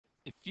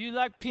If you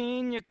like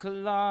pina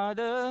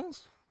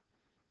coladas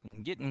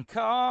and getting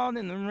caught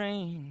in the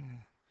rain,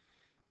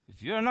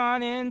 if you're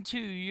not into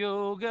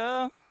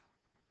yoga,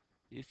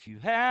 if you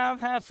have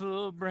half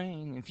a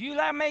brain, if you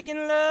like making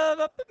love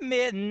up at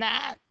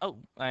midnight. Oh,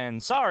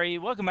 and sorry,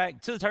 welcome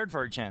back to the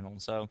Turd channel.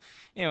 So,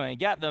 anyway,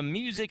 got the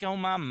music on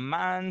my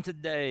mind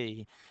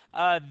today.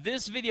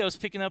 This video is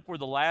picking up where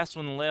the last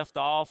one left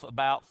off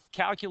about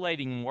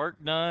calculating work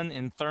done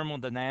in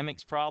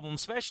thermodynamics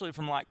problems, especially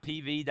from like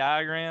PV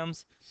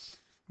diagrams.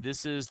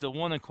 This is the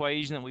one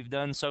equation that we've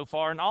done so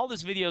far, and all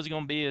this video is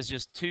going to be is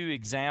just two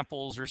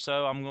examples or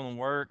so I'm going to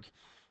work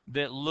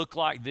that look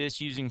like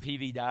this using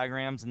PV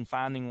diagrams and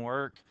finding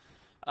work.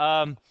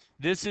 Um,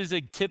 this is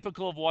a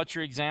typical of what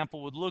your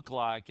example would look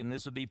like, and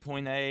this would be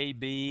point A,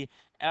 B.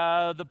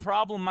 The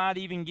problem might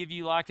even give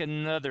you like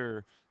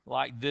another,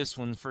 like this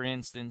one, for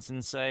instance,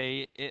 and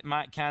say it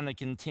might kind of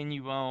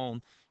continue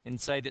on and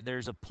say that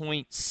there's a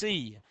point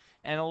C.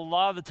 And a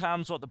lot of the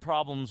times what the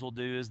problems will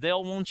do is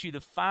they'll want you to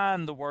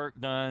find the work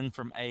done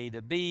from A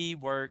to B,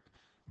 work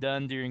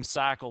done during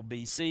cycle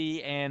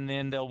BC, and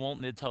then they'll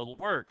want the total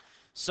work.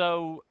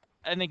 So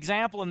an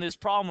example in this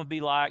problem would be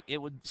like, it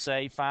would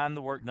say find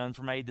the work done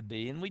from A to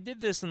B, and we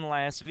did this in the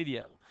last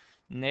video.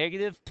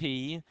 Negative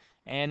P,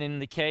 and in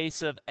the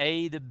case of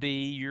A to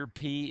B, your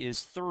P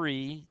is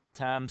 3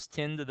 times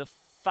 10 to the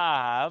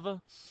 5.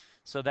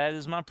 So that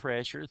is my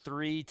pressure,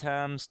 3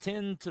 times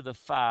 10 to the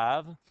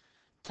 5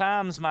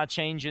 times my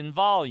change in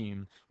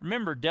volume.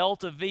 Remember,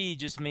 delta V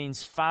just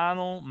means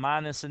final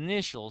minus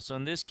initial. So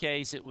in this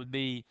case, it would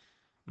be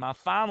my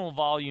final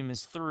volume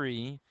is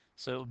 3.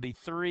 So it would be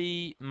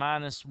 3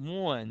 minus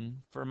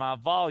 1 for my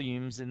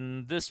volumes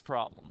in this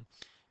problem.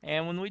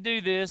 And when we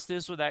do this,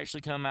 this would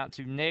actually come out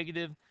to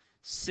negative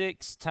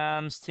 6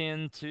 times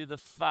 10 to the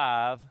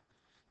 5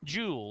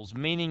 joules,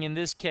 meaning in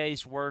this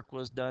case work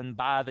was done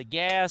by the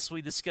gas.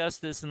 We discussed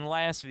this in the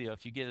last video.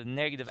 If you get a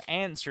negative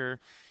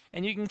answer,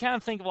 and you can kind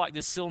of think of like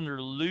this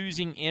cylinder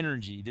losing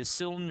energy, this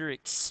cylinder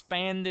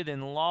expanded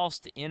and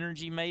lost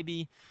energy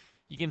maybe.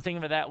 You can think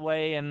of it that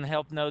way and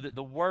help know that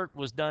the work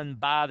was done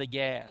by the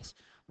gas.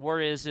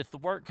 Whereas if the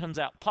work comes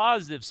out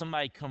positive,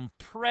 somebody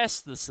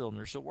compressed the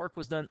cylinder, so work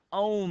was done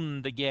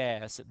on the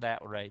gas at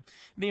that rate.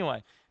 But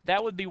anyway,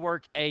 that would be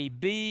work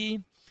AB.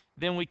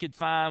 Then we could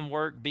find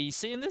work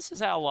BC, and this is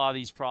how a lot of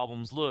these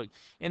problems look.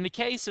 In the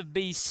case of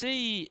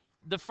BC,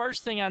 the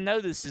first thing I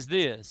notice is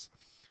this.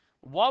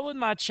 What would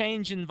my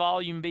change in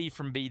volume be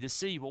from B to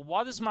C? Well,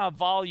 what is my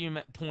volume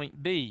at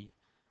point B?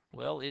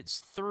 Well,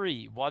 it's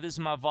 3. What is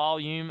my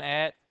volume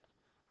at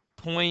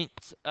point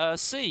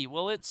C?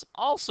 Well, it's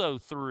also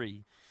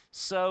 3.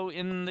 So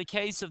in the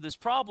case of this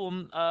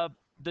problem,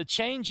 the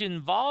change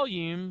in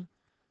volume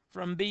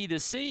from B to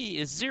C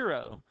is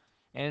 0.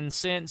 And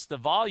since the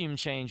volume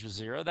change was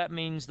 0, that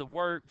means the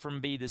work from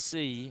B to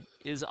C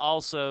is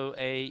also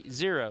a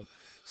 0.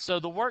 So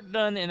the work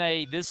done in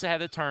this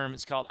had a term,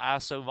 it's called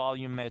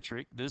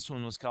isovolumetric. This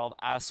one was called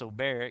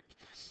isobaric.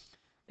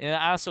 In an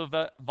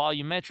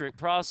isovolumetric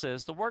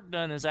process, the work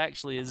done is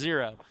actually a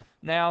 0.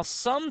 Now,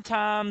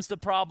 sometimes the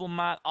problem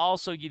might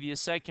also give you a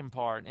second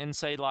part and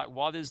say, like,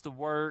 what is the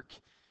work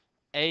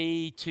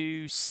A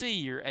to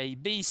C or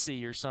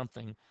ABC or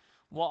something?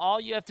 Well, all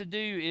you have to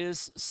do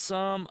is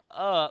sum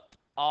up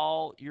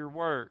all your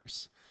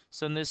works.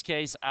 So in this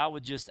case, I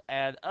would just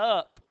add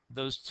up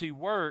those two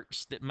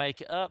works that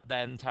make up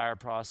that entire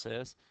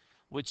process,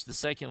 which the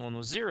second one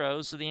was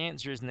 0. So the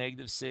answer is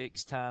negative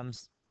 6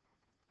 times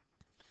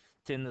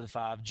 10 to the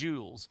 5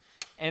 joules.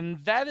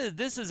 And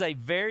this is a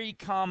very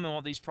common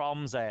what these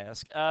problems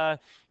ask.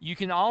 You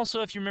can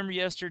also, if you remember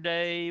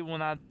yesterday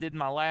when I did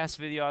my last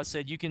video, I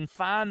said you can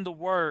find the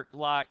work,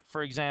 like,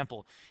 for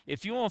example,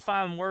 if you want to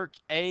find work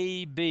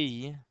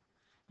AB,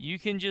 you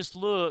can just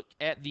look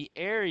at the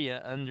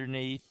area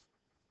underneath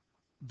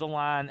the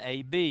line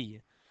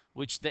AB,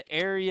 which the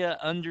area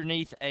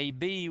underneath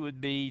AB would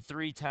be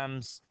 3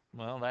 times,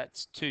 well,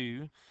 that's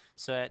 2.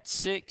 So that's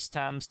 6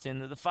 times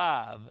 10 to the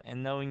 5.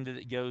 And knowing that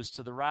it goes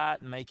to the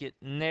right, make it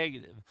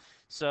negative.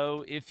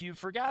 So if you've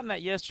forgotten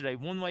that yesterday,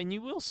 one way, and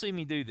you will see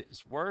me do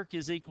this, work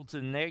is equal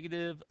to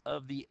negative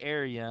of the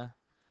area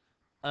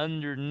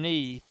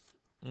underneath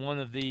one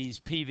of these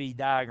PV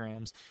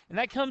diagrams. And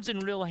that comes in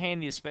real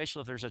handy,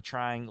 especially if there's a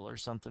triangle or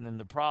something in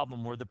the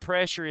problem where the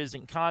pressure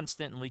isn't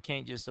constant and we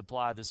can't just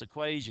apply this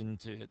equation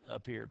to it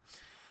up here.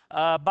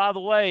 By the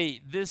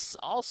way, this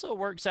also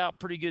works out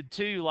pretty good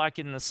too, like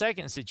in the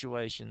second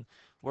situation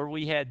where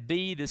we had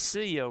B to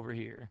C over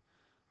here.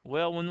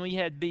 Well, when we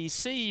had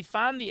BC,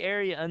 find the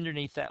area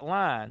underneath that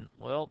line.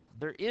 Well,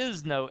 there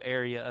is no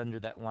area under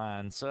that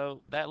line,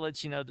 so that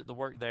lets you know that the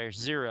work there is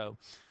 0.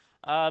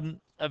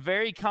 A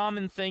very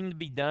common thing to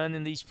be done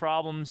in these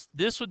problems,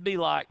 this would be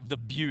like the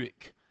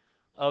Buick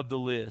of the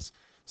list.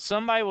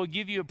 Somebody will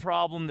give you a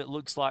problem that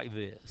looks like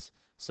this.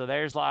 So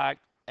there's like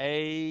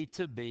A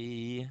to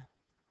B,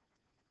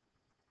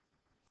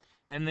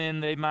 and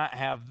then they might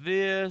have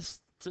this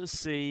to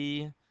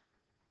C,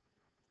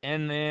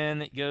 and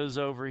then it goes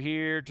over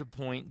here to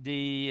point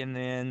D, and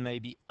then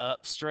maybe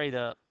up, straight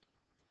up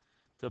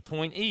to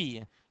point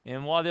E.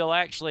 And what they'll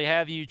actually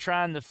have you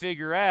trying to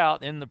figure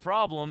out in the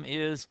problem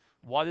is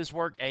what is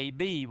work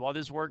AB, what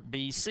is work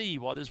BC,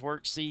 what is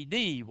work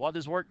CD, what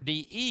is work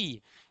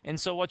DE. And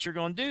so what you're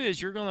going to do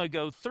is you're going to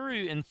go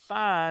through and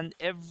find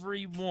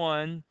every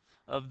one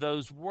of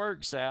those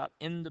works out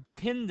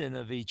independent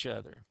of each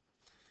other.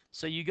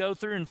 So you go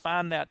through and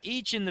find out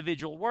each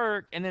individual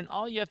work, and then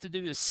all you have to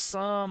do is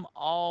sum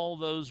all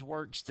those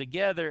works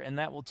together, and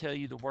that will tell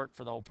you the work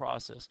for the whole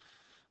process.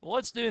 Well,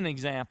 let's do an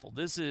example.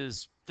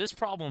 This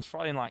problem's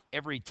probably in like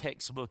every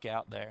textbook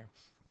out there.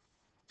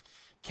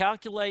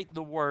 Calculate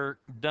the work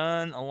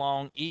done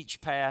along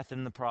each path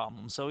in the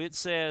problem. So it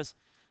says,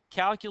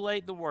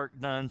 calculate the work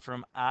done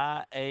from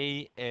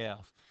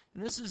IAF.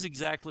 And this is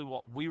exactly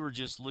what we were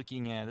just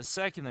looking at a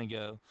second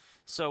ago.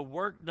 So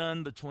work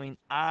done between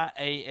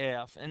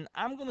IAF. And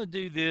I'm going to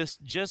do this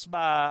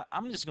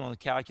I'm just going to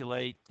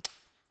calculate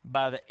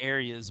by the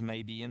areas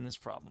maybe in this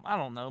problem. I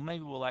don't know.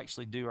 Maybe we'll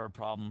actually do our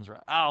problems right.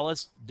 Oh,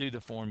 let's do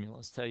the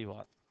formulas. Tell you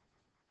what.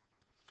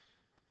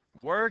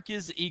 Work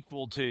is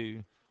equal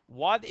to,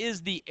 what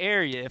is the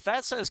area? If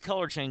that says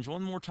color change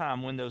one more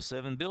time, Windows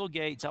 7, Bill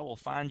Gates, I will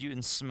find you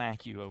and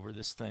smack you over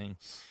this thing.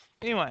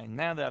 Anyway,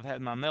 now that I've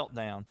had my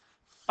meltdown,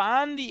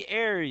 find the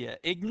area.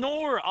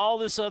 Ignore all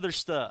this other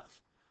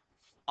stuff.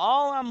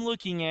 All I'm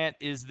looking at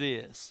is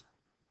this.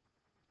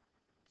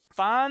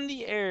 Find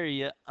the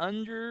area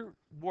under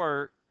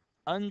work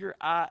under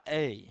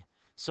IA.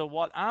 So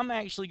what I'm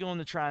actually going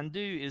to try and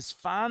do is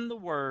find the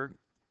work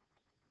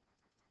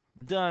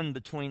done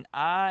between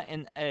I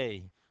and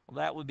A. Well,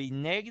 that would be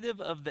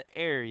negative of the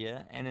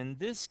area, and in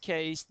this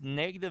case,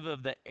 negative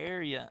of the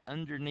area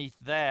underneath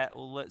that,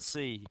 well, let's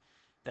see,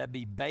 that'd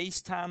be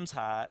base times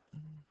height,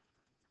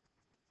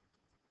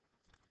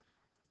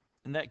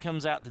 and that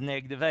comes out to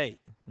 -8.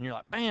 And you're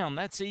like, bam,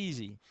 that's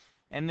easy.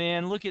 And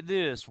then look at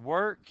this,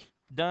 work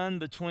done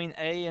between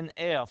A and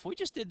F. We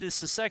just did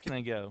this a second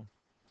ago.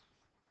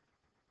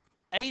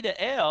 A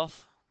to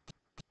F,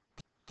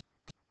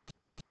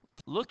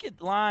 look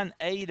at line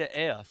A to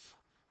F.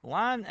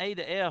 Line A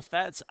to F,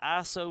 that's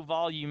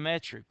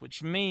isovolumetric,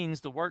 which means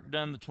the work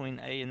done between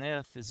A and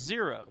F is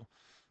 0.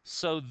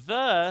 So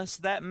thus,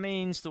 that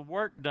means the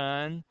work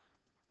done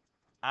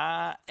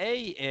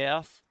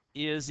IAF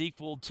is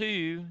equal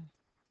to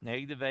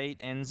 -8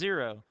 and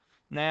 0.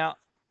 Now,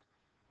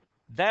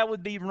 that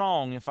would be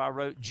wrong if I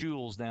wrote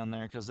joules down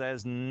there, because that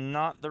is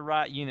not the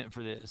right unit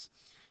for this.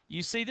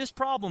 You see, this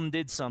problem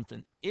did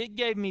something. It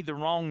gave me the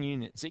wrong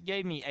units. It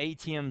gave me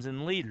ATMs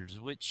and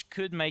liters, which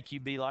could make you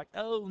be like,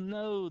 oh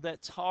no,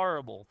 that's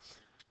horrible.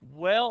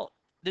 Well,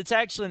 it's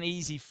actually an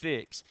easy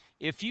fix.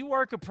 If you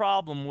work a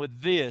problem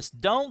with this,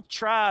 don't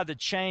try to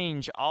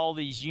change all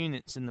these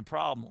units in the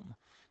problem.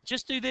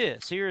 Just do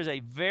this. Here is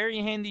a very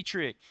handy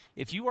trick.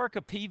 If you work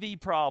a PV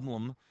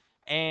problem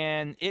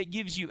and it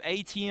gives you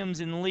ATMs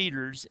and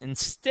liters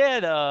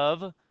instead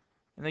of,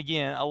 and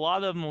again, a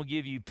lot of them will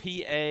give you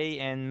PA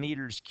and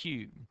meters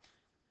cubed.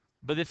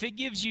 But if it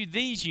gives you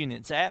these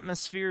units,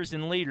 atmospheres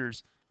and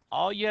liters,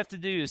 all you have to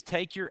do is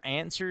take your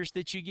answers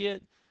that you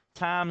get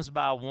times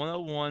by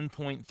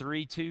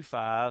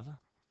 101.325,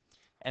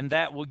 and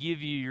that will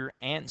give you your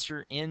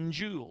answer in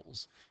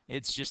joules.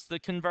 It's just the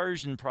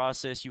conversion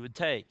process you would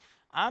take.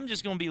 I'm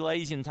just going to be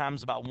lazy and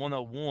times about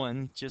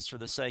 101 just for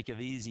the sake of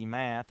easy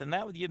math, and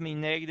that would give me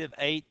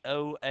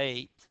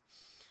 -808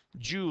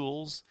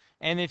 joules.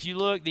 And if you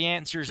look, the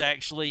answer is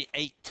actually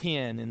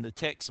 810 in the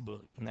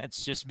textbook, and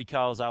that's just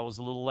because I was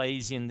a little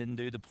lazy and didn't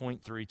do the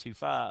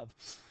 0.325.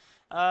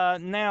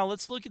 Now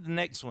let's look at the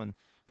next one.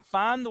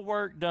 Find the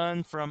work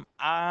done from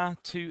I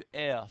to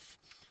F.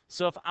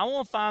 So if I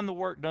want to find the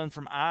work done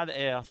from I to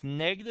F,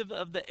 negative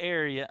of the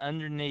area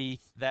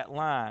underneath that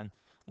line.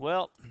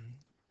 Well,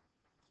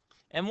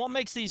 and what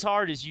makes these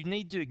hard is you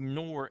need to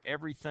ignore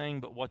everything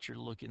but what you're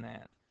looking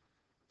at.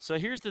 So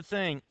here's the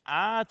thing,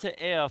 I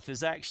to F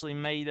is actually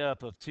made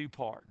up of two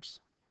parts.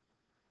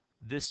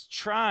 This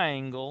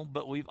triangle,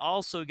 but we've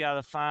also got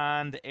to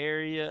find the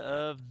area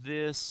of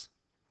this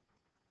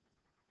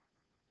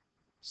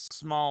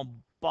small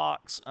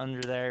box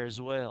under there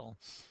as well.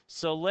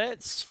 So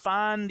let's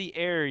find the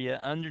area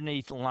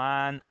underneath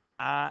line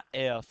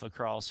IF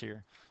across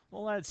here.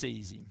 Well, that's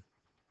easy.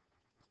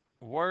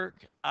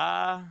 Work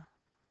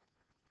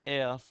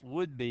IF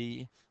would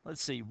be,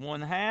 let's see,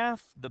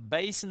 1/2 the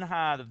base and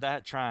height of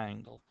that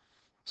triangle.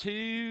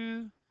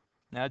 2,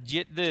 now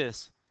get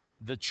this,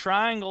 the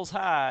triangle's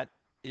height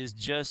is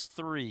just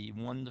 3,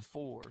 1 to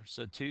 4.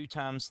 So 2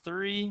 times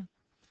 3.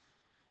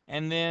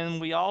 And then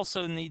we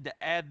also need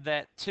to add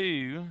that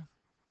to,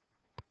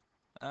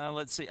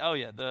 let's see, oh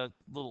yeah, the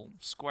little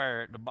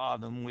square at the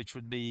bottom, which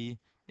would be,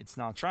 it's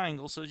not a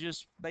triangle, so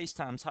just base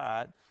times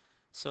height.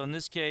 So in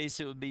this case,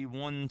 it would be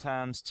 1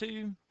 times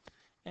 2.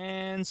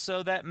 And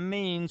so that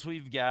means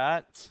we've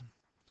got,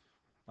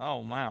 oh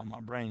wow,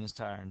 my brain is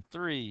tired.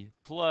 3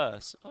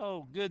 plus,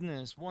 oh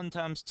goodness, 1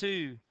 times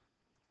 2.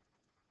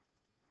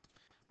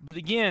 But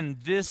again,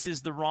 this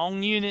is the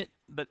wrong unit,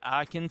 but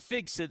I can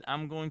fix it.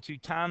 I'm going to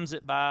times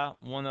it by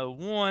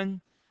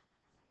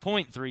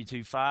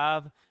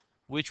 101.325.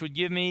 which would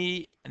give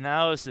me,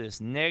 now it's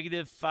this,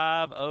 negative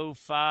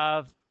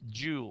 505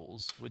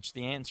 joules, which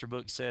the answer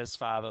book says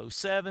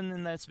 507,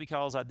 and that's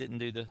because I didn't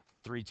do the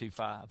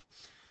 325.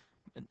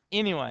 But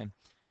anyway,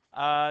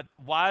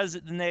 why is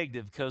it the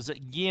negative? Because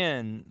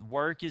again,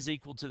 work is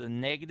equal to the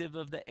negative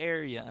of the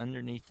area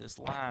underneath this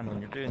line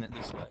when you're doing it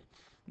this way.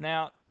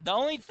 Now, the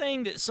only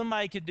thing that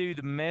somebody could do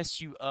to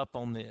mess you up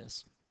on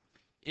this,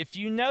 if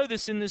you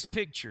notice in this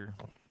picture,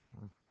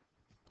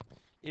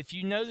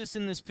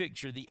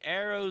 the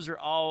arrows are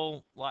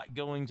all like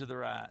going to the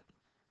right.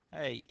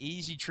 Hey,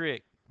 easy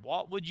trick.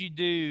 What would you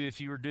do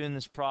if you were doing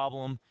this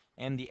problem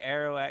and the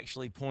arrow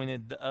actually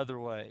pointed the other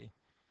way?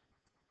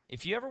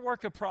 If you ever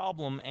work a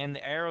problem and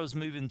the arrow's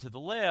moving to the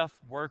left,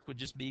 work would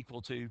just be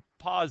equal to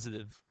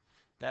positive.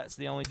 That's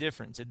the only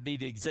difference. It'd be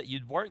the exact,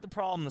 you'd work the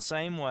problem the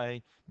same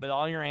way, but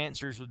all your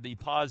answers would be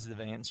positive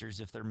answers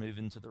if they're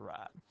moving to the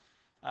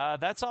right.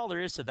 That's all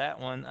there is to that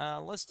one.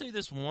 Let's do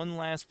this one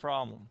last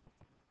problem.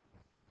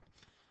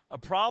 A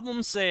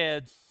problem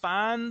said,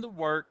 find the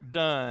work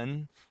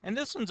done, and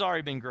this one's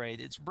already been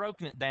graded. It's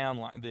broken it down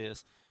like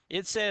this.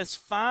 It says,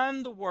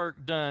 find the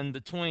work done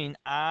between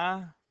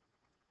I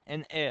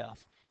and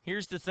F.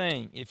 Here's the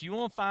thing. If you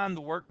want to find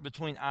the work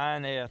between I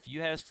and F,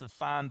 you have to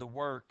find the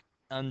work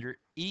under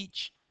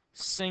each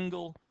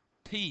single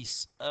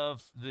piece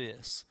of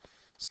this.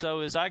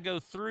 So as I go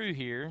through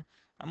here,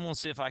 I'm going to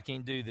see if I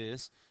can do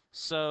this.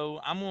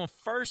 So I'm going to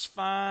first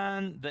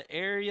find the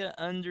area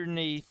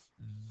underneath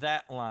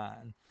that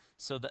line.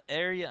 So the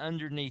area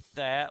underneath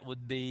that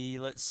would be,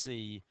 let's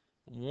see,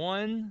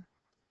 1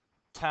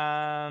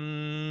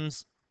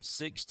 times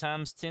 6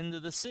 times 10 to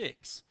the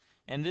 6.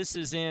 And this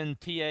is in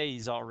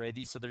PAs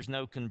already, so there's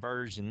no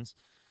conversions.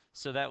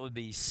 So that would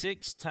be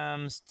 6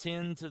 times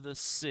 10 to the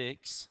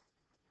 6.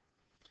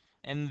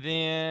 And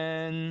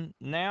then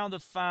now to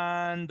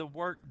find the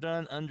work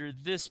done under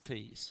this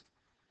piece.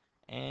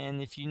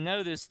 And if you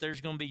notice, there's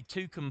going to be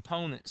 2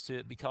 components to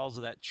it because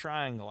of that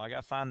triangle. I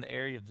got to find the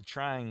area of the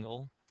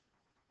triangle.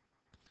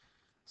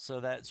 So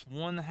that's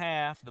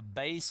 1/2 the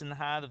base and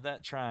height of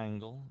that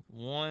triangle.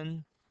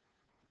 1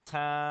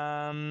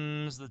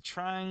 times the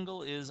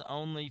triangle is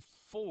only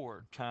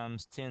 4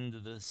 times 10 to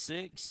the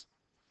 6.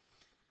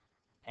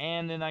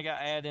 And then I got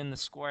to add in the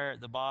square at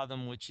the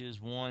bottom, which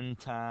is 1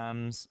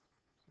 times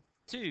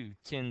 2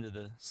 10 to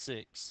the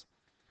 6,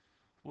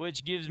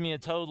 which gives me a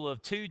total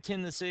of 2 10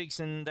 to the 6,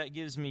 and that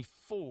gives me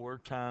 4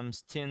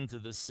 times 10 to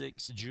the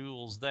 6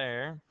 joules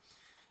there.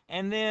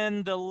 And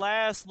then the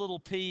last little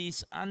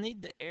piece, I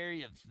need the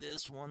area of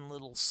this one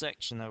little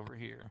section over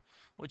here,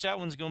 which that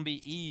one's going to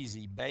be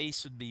easy.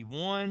 Base would be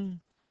 1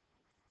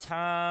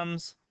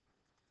 times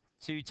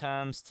 2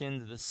 times 10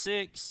 to the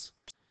 6,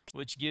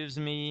 which gives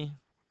me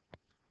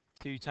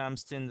 2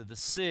 times 10 to the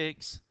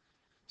 6.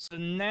 So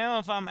now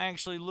if I'm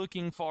actually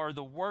looking for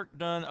the work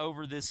done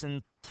over this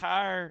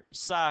entire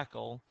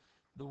cycle,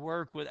 the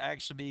work would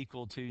actually be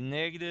equal to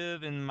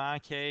negative, in my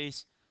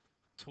case,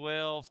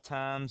 12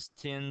 times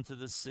 10 to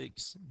the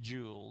 6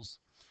 joules.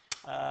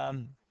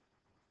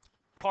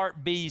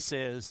 Part B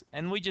says,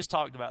 and we just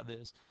talked about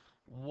this,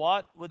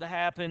 what would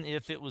happen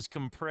if it was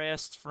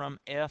compressed from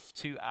F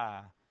to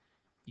I?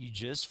 You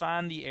just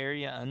find the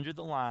area under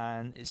the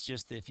line. It's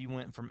just that if you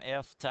went from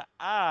F to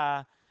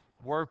I,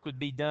 work would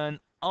be done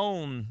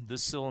on the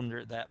cylinder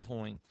at that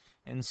point.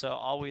 And so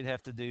all we'd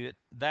have to do at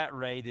that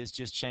rate is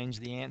just change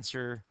the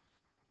answer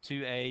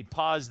to a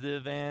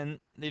positive. And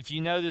if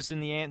you notice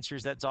in the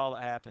answers, that's all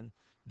that happened.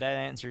 That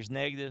answer is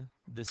negative.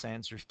 This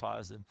answer is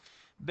positive.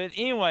 But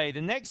anyway,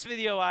 the next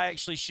video I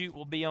actually shoot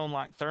will be on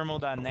like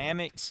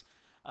thermodynamics.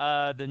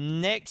 The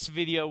next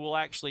video will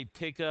actually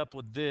pick up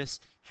with this,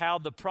 how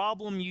the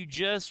problem you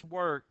just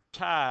worked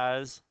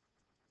ties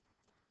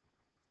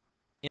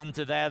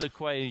into that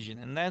equation.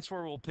 And that's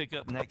where we'll pick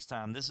up next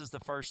time. This is the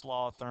first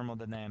law of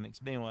thermodynamics.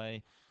 But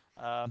anyway,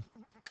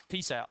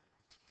 peace out.